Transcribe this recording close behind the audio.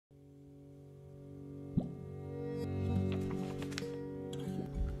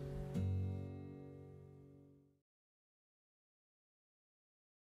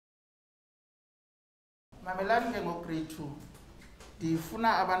mamelani ke ngo-grade 2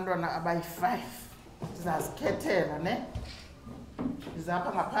 ndifuna abantwana abayi-5 ndizazikhethela ne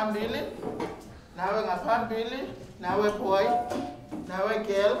ndizapha ngaphambili nawe ngaphambili nawe boy nawe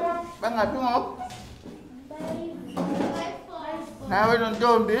girl bangaphi ngoku nawe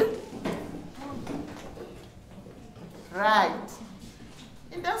nontombi right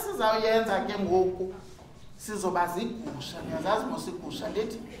into esizawuyenza ke ngoku sizoba zigusha niyazazi mos igusha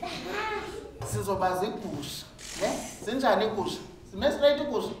ndithi sizoba zigusha ne zinjani igusha zime straight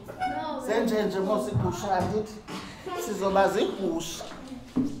igusha zenjenje mos igusha andithi sizoba zigusha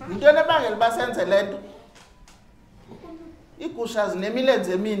yintoni ebangela uba senze le nto iigusha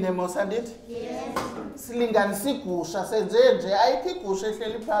zinemilenze emine mos andithi silinganisa igusha senjenje ayikho igusha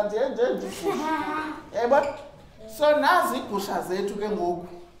ehleli phantsi yenjenje igusha yayibona so nazi iigusha zethu ke ngoku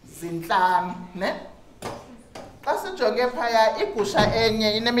zintlanu ne xa sijonge phaya igusha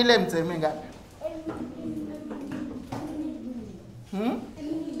enye inemilenze emingaphi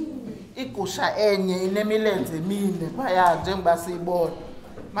igusha enye inemilenze emine phaya njengoba siyibona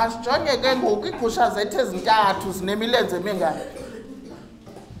masijonge ke ngoku iigusha zethu ezintathu zinemilenze emingaphi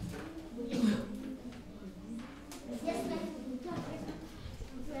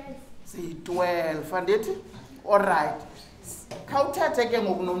ziyi-12 andithi allright khawuthathe ke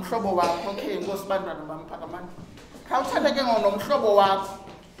ngoku nomhlobo wakho okay inkosi bantwana bamphakamani khawuthathe ke ngoku nomhlobo wakho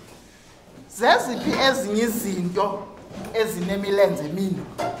zeziphi ezinye izinto ezinemilenze emine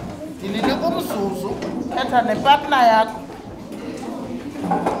ndininika umzuzu thetha nepartner yakho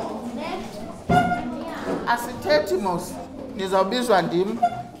asithethi mos nizawubizwa ndim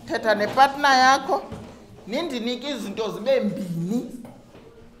thetha nepartner yakho nindinike izinto zibe mbini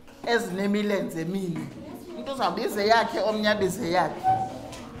ezinemilenze emine umuntu uzawubize yakhe omnye abize yakhe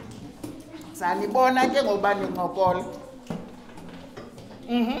sanibona ke ngoba nincokola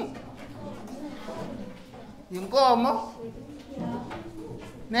yinkomo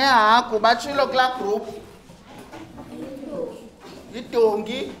nehagu batshilo kulaa group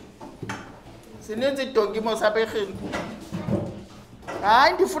yidonki sininzi idonki mos apha erhini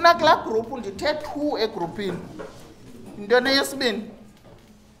hayi ndifuna kulaa group ndithe 2 egrupini yintoni eyesibini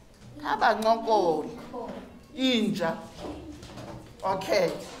abancokole inja okay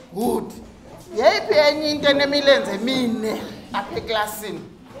good yeyiphi enye into enemilenze emine apha eklasini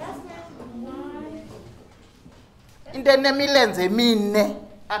into enemilenze emine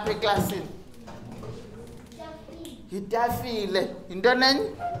apha eklasini yitafile yintoni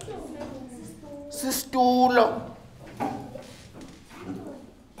enye sisitulo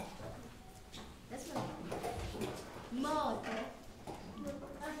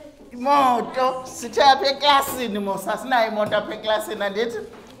imoto sithe apha eklasini mos asinayo imoto apha eklasini andithi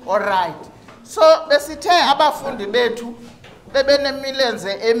allright so besithe abafundi bethu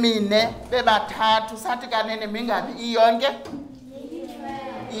bebenemilenze emine bebathathu sathi kanene mingaphi iyonke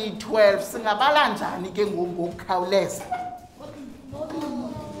iyi-12 singabala njani ke ngokukhawuleza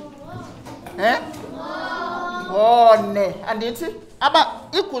ngone andithi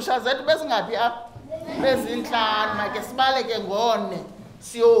iigusha zethu bezingaphi apha bezintlanu make sibale ke ngone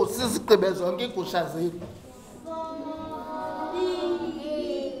sizigqibe zonke iigusha zethu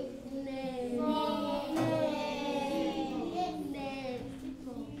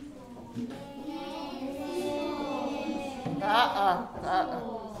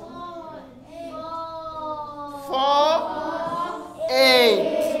Four,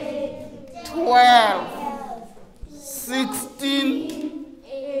 8, 12, 16,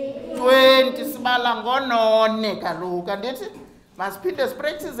 20 sibala ngonone kaloku andithi masiphinde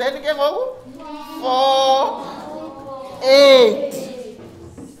sipraktizeni ke ngoku 4, 8,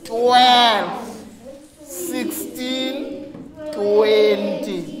 12, 16,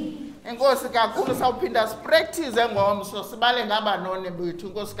 20 enkosi kakhulu sawuphinda sipraktize ngomso sibale ngabanone bethu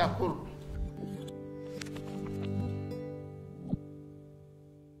enkosi kakhulu